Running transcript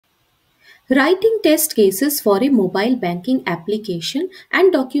Writing test cases for a mobile banking application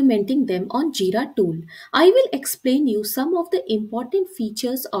and documenting them on Jira tool. I will explain you some of the important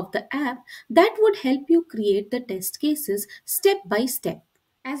features of the app that would help you create the test cases step by step.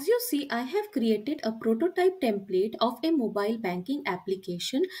 As you see, I have created a prototype template of a mobile banking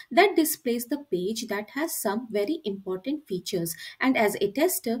application that displays the page that has some very important features. And as a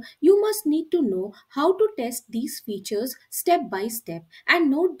tester, you must need to know how to test these features step by step and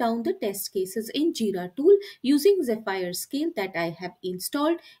note down the test cases in Jira tool using Zephyr scale that I have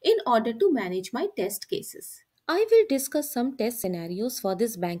installed in order to manage my test cases. I will discuss some test scenarios for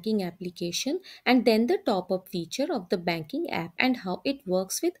this banking application and then the top up feature of the banking app and how it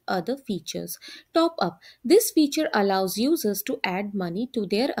works with other features. Top up. This feature allows users to add money to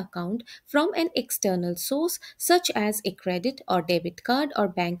their account from an external source such as a credit or debit card or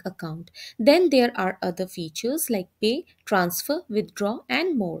bank account. Then there are other features like pay, transfer, withdraw,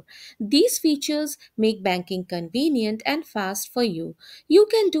 and more. These features make banking convenient and fast for you. You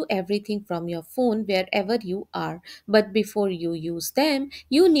can do everything from your phone wherever you are, but before you use them,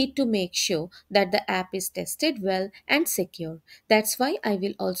 you need to make sure that the app is tested well and secure. That's why I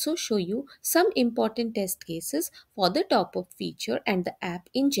will also show you some important test cases for the top up feature and the app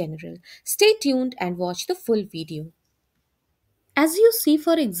in general. Stay tuned and watch the full video. As you see,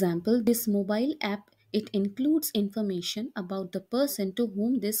 for example, this mobile app, it includes information about the person to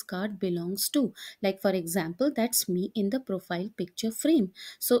whom this card belongs to. Like for example, that's me in the profile picture frame.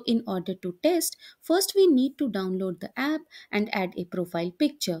 So in order to test, first we need to download the app and add a profile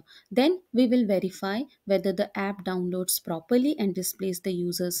picture. Then we will verify whether the app downloads properly and displays the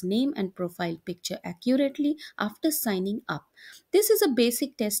user's name and profile picture accurately after signing up. This is a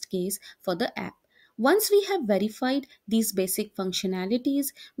basic test case for the app. Once we have verified these basic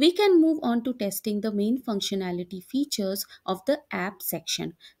functionalities, we can move on to testing the main functionality features of the app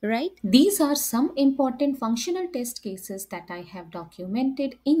section, right? These are some important functional test cases that I have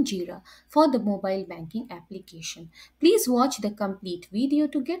documented in Jira for the mobile banking application. Please watch the complete video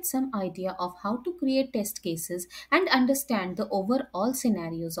to get some idea of how to create test cases and understand the overall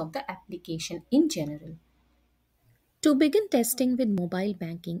scenarios of the application in general. To begin testing with mobile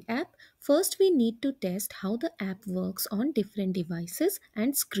banking app, first we need to test how the app works on different devices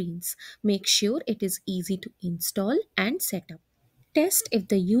and screens. Make sure it is easy to install and set up. Test if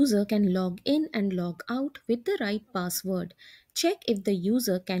the user can log in and log out with the right password. Check if the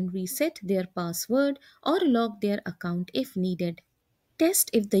user can reset their password or log their account if needed. Test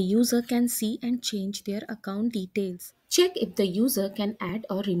if the user can see and change their account details. Check if the user can add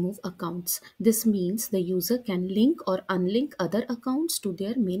or remove accounts. This means the user can link or unlink other accounts to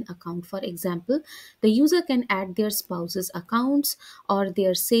their main account. For example, the user can add their spouse's accounts or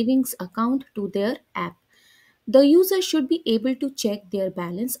their savings account to their app. The user should be able to check their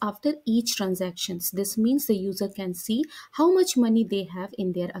balance after each transactions. This means the user can see how much money they have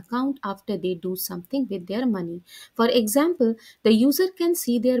in their account after they do something with their money. For example, the user can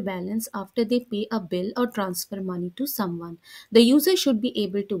see their balance after they pay a bill or transfer money to someone. The user should be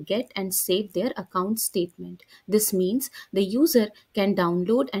able to get and save their account statement. This means the user can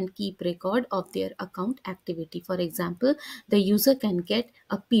download and keep record of their account activity. For example, the user can get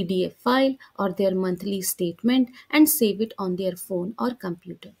a PDF file or their monthly statement and save it on their phone or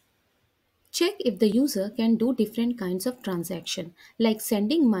computer. Check if the user can do different kinds of transaction like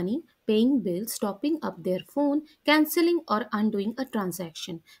sending money, paying bills, topping up their phone, cancelling or undoing a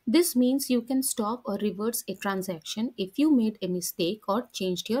transaction. This means you can stop or reverse a transaction if you made a mistake or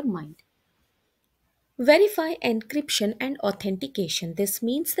changed your mind. Verify encryption and authentication. This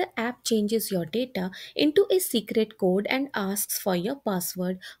means the app changes your data into a secret code and asks for your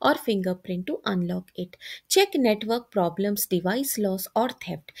password or fingerprint to unlock it. Check network problems, device loss, or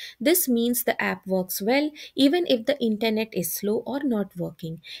theft. This means the app works well even if the internet is slow or not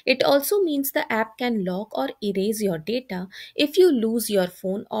working. It also means the app can lock or erase your data if you lose your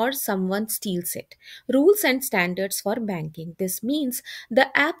phone or someone steals it. Rules and standards for banking. This means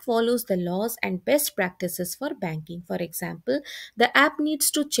the app follows the laws and best practices for banking. For example, the app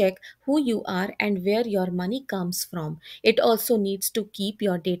needs to check who you are and where your money comes from. It also needs to keep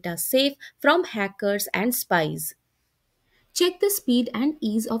your data safe from hackers and spies. Check the speed and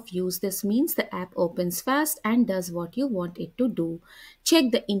ease of use. This means the app opens fast and does what you want it to do.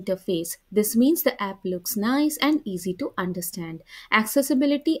 Check the interface. This means the app looks nice and easy to understand.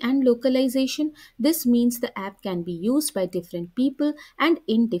 Accessibility and localization. This means the app can be used by different people and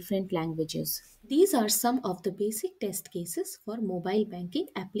in different languages. These are some of the basic test cases for mobile banking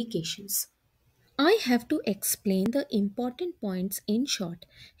applications. I have to explain the important points in short.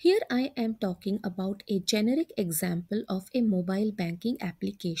 Here I am talking about a generic example of a mobile banking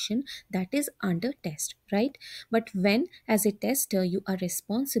application that is under test, right? But when as a tester you are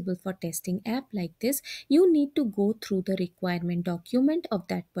responsible for testing app like this, you need to go through the requirement document of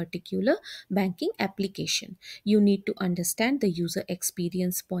that particular banking application. You need to understand the user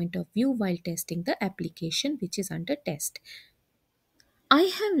experience point of view while testing the application which is under test. I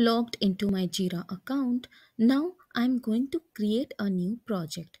have logged into my Jira account. Now I'm going to create a new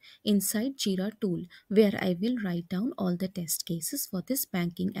project inside Jira tool where I will write down all the test cases for this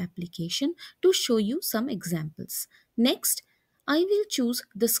banking application to show you some examples. Next, I will choose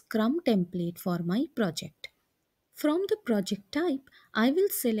the Scrum template for my project. From the project type, I will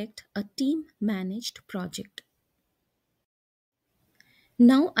select a team managed project.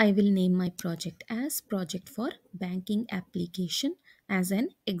 Now I will name my project as project for banking application as an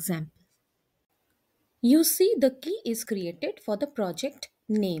example. You see, the key is created for the project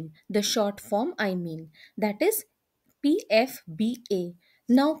name, the short form I mean, that is PFBA.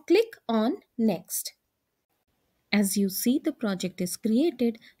 Now click on Next. As you see, the project is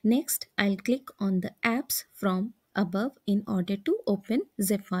created. Next, I'll click on the apps from above in order to open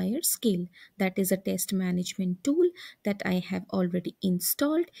Zephyr Scale. That is a test management tool that I have already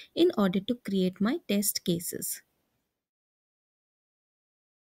installed in order to create my test cases.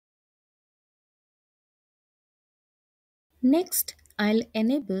 Next, I'll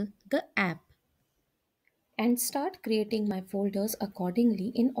enable the app and start creating my folders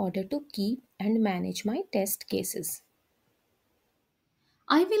accordingly in order to keep and manage my test cases.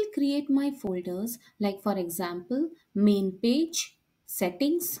 I will create my folders like for example main page,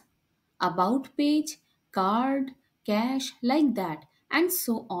 settings, about page, card, cache like that and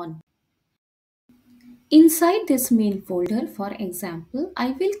so on. Inside this main folder for example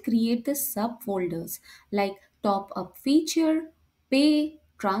I will create the subfolders like top up feature, pay,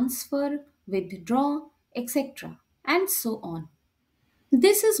 transfer, withdraw, etc. and so on.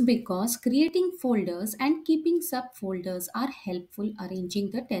 This is because creating folders and keeping subfolders are helpful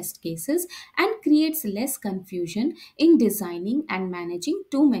arranging the test cases and creates less confusion in designing and managing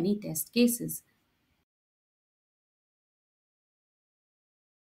too many test cases.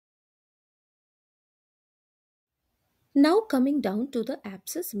 Now coming down to the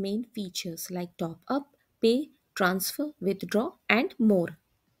app's main features like top up, pay, transfer, withdraw and more.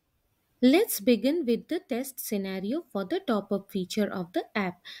 Let's begin with the test scenario for the top up feature of the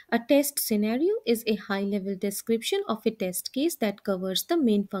app. A test scenario is a high level description of a test case that covers the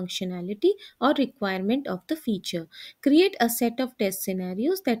main functionality or requirement of the feature. Create a set of test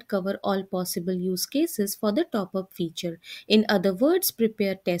scenarios that cover all possible use cases for the top up feature. In other words,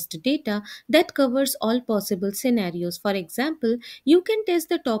 prepare test data that covers all possible scenarios. For example, you can test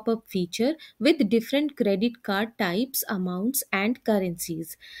the top up feature with different credit card types, amounts, and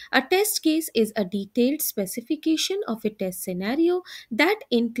currencies. A test case is a detailed specification of a test scenario that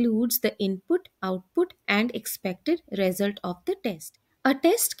includes the input, output, and expected result of the test. A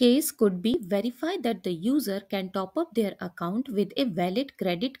test case could be verify that the user can top up their account with a valid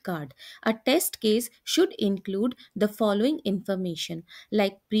credit card. A test case should include the following information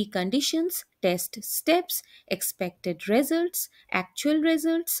like preconditions, test steps, expected results, actual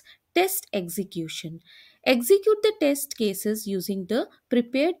results, test execution. Execute the test cases using the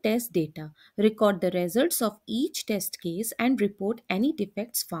prepared test data. Record the results of each test case and report any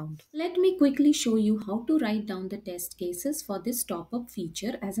defects found. Let me quickly show you how to write down the test cases for this top-up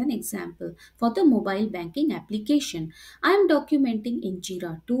feature as an example for the mobile banking application. I am documenting in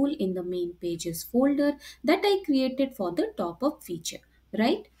Jira tool in the main pages folder that I created for the top-up feature,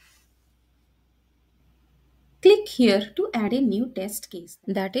 right? Click here to add a new test case.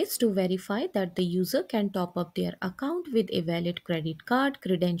 That is to verify that the user can top up their account with a valid credit card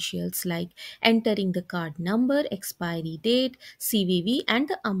credentials like entering the card number, expiry date, CVV and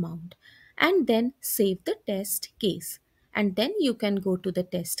the amount. And then save the test case. And then you can go to the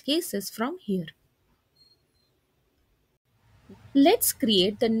test cases from here. Let's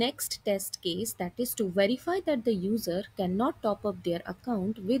create the next test case that is to verify that the user cannot top up their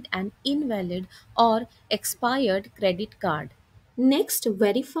account with an invalid or expired credit card. Next,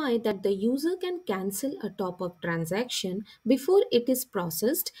 verify that the user can cancel a top up transaction before it is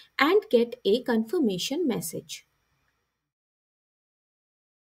processed and get a confirmation message.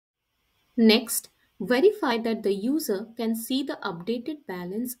 Next, verify that the user can see the updated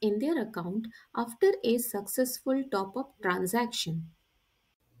balance in their account after a successful top up transaction.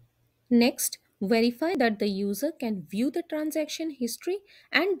 Next, verify that the user can view the transaction history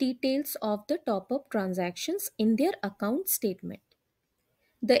and details of the top up transactions in their account statement.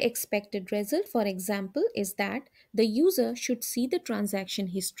 The expected result, for example, is that the user should see the transaction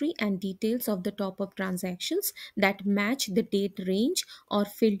history and details of the top up transactions that match the date range or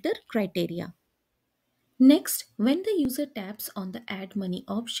filter criteria. Next, when the user taps on the Add Money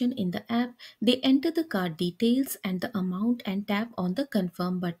option in the app, they enter the card details and the amount and tap on the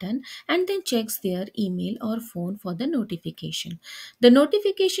Confirm button and then checks their email or phone for the notification. The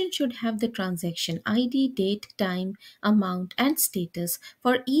notification should have the transaction ID, date, time, amount, and status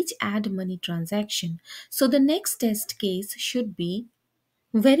for each Add Money transaction. So the next test case should be: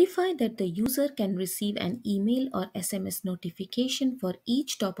 verify that the user can receive an email or SMS notification for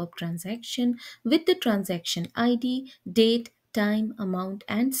each top up transaction with the transaction ID, date, time, amount,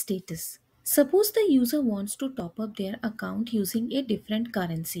 and status. Suppose the user wants to top up their account using a different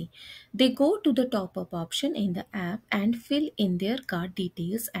currency. They go to the top up option in the app and fill in their card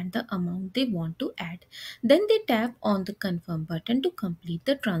details and the amount they want to add. Then they tap on the confirm button to complete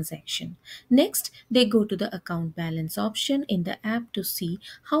the transaction. Next, they go to the account balance option in the app to see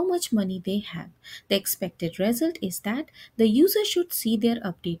how much money they have. The expected result is that the user should see their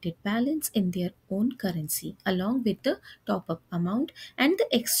updated balance in their own currency along with the top up amount and the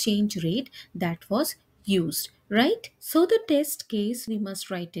exchange rate that was used, right? So the test case, we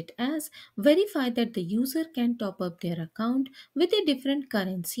must write it as: verify that the user can top up their account with a different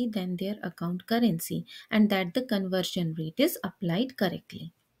currency than their account currency and that the conversion rate is applied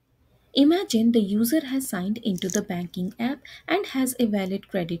correctly. Imagine the user has signed into the banking app and has a valid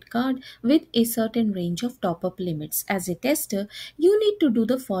credit card with a certain range of top up limits. As a tester, you need to do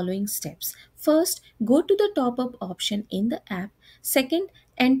the following steps. First, go to the top up option in the app. Second,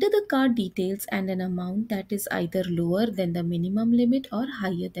 enter the card details and an amount that is either lower than the minimum limit or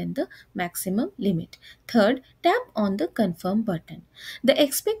higher than the maximum limit. Third, tap on the confirm button. The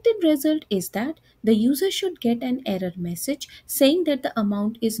expected result is that the user should get an error message saying that the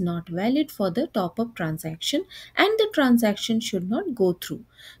amount is not valid for the top up transaction and the transaction should not go through.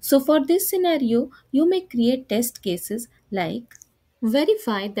 So, for this scenario, you may create test cases like: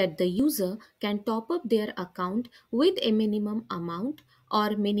 verify that the user can top up their account with a minimum amount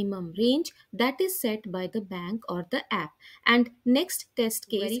or minimum range that is set by the bank or the app. And next test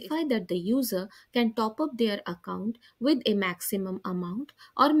case, verify that the user can top up their account with a maximum amount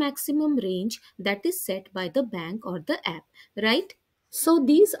or maximum range that is set by the bank or the app, right? So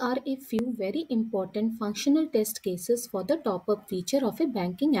these are a few very important functional test cases for the top-up feature of a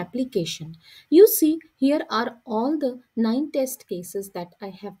banking application. You see, here are all the 9 test cases that I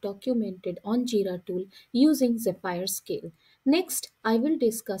have documented on Jira tool using Zephyr Scale. Next, I will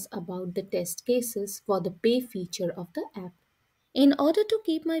discuss about the test cases for the pay feature of the app. In order to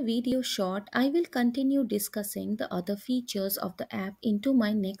keep my video short, I will continue discussing the other features of the app into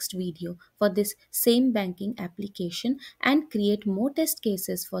my next video for this same banking application and create more test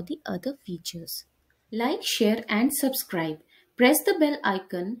cases for the other features. Like, share and subscribe. Press the bell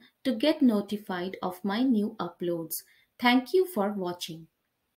icon to get notified of my new uploads. Thank you for watching.